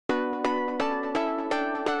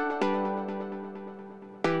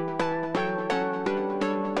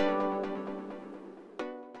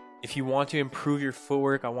If you want to improve your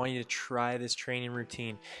footwork, I want you to try this training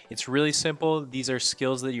routine. It's really simple. These are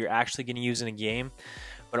skills that you're actually going to use in a game.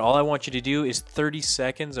 But all I want you to do is 30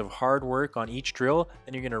 seconds of hard work on each drill.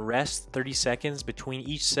 Then you're going to rest 30 seconds between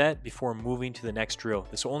each set before moving to the next drill.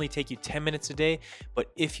 This will only take you 10 minutes a day, but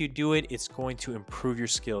if you do it, it's going to improve your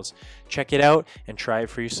skills. Check it out and try it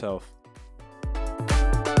for yourself.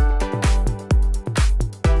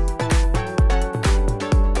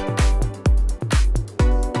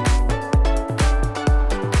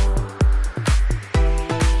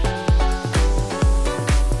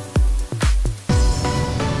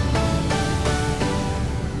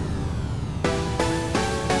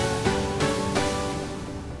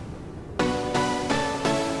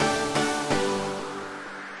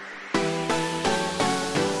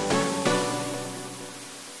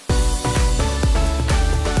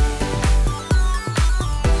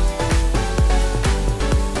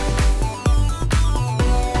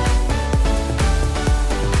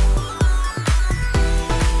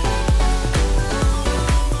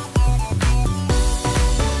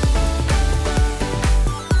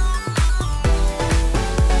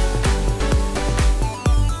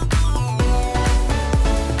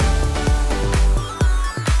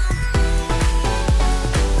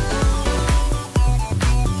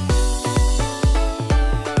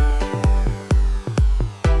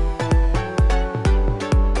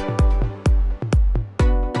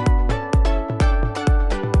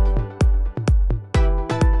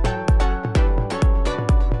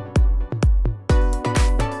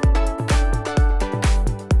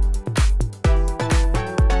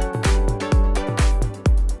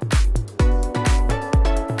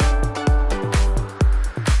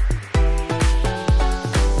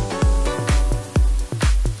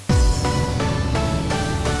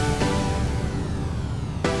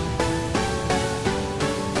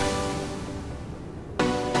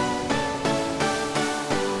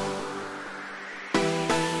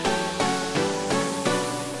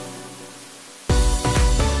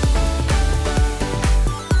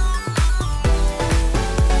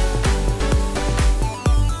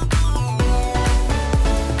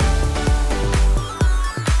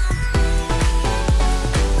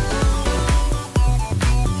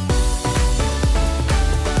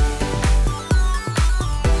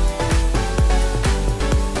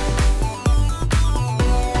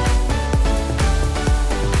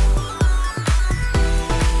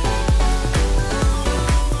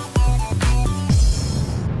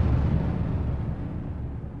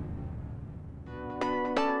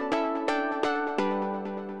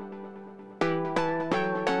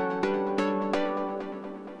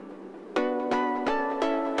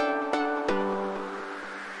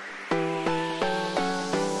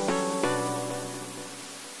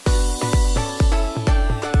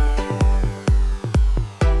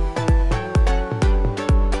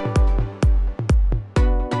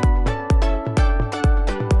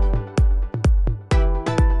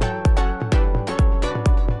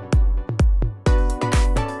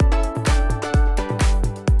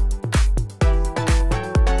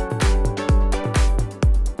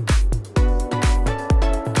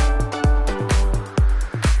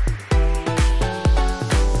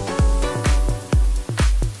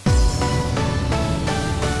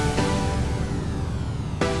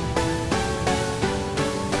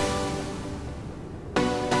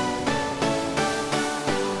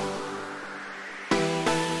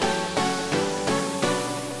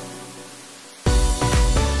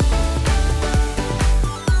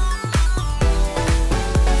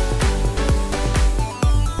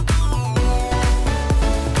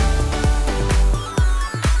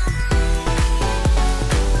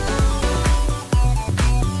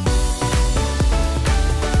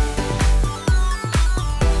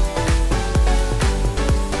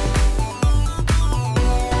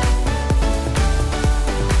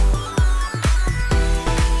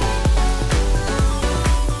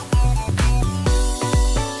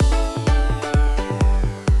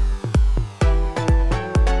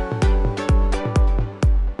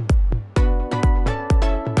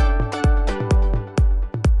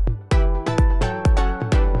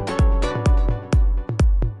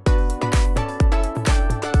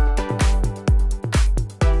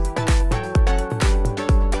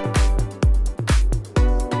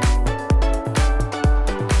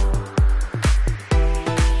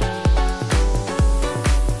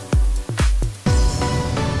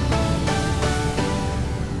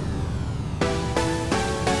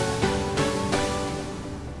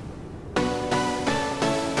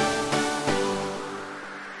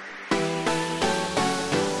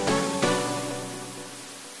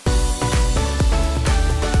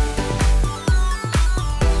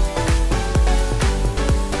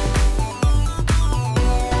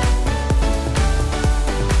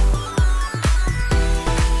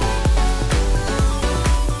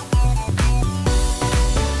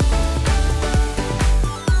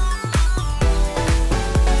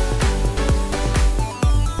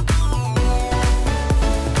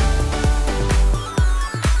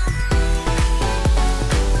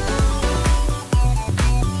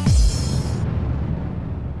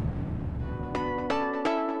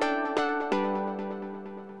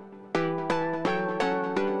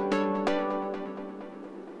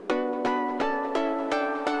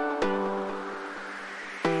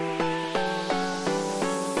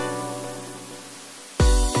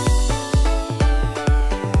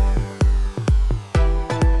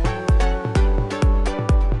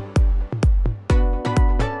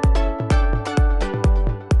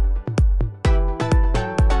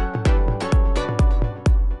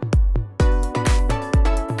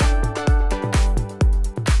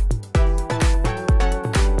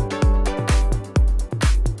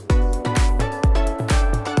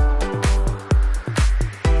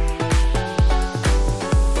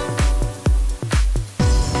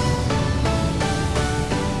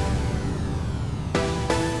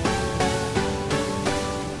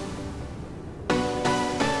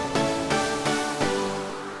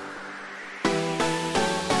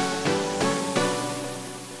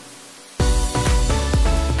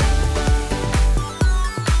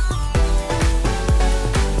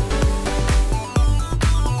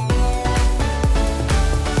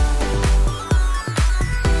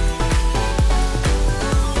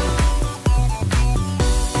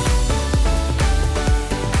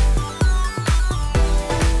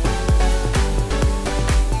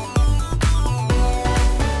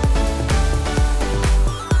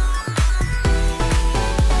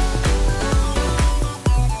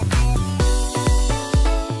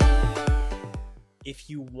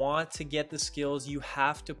 want to get the skills, you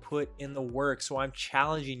have to put in the work. So I'm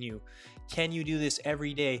challenging you. Can you do this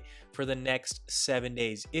every day for the next 7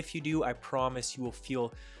 days? If you do, I promise you will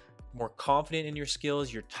feel more confident in your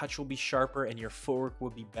skills, your touch will be sharper, and your footwork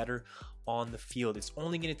will be better on the field. It's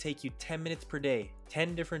only going to take you 10 minutes per day,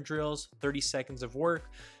 10 different drills, 30 seconds of work,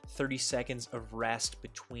 30 seconds of rest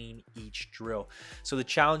between each drill. So the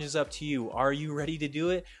challenge is up to you. Are you ready to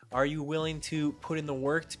do it? Are you willing to put in the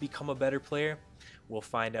work to become a better player? We'll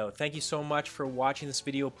find out. Thank you so much for watching this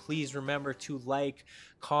video. Please remember to like,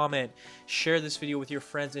 comment, share this video with your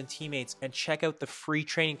friends and teammates, and check out the free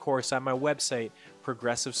training course at my website,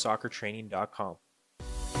 progressivesoccertraining.com.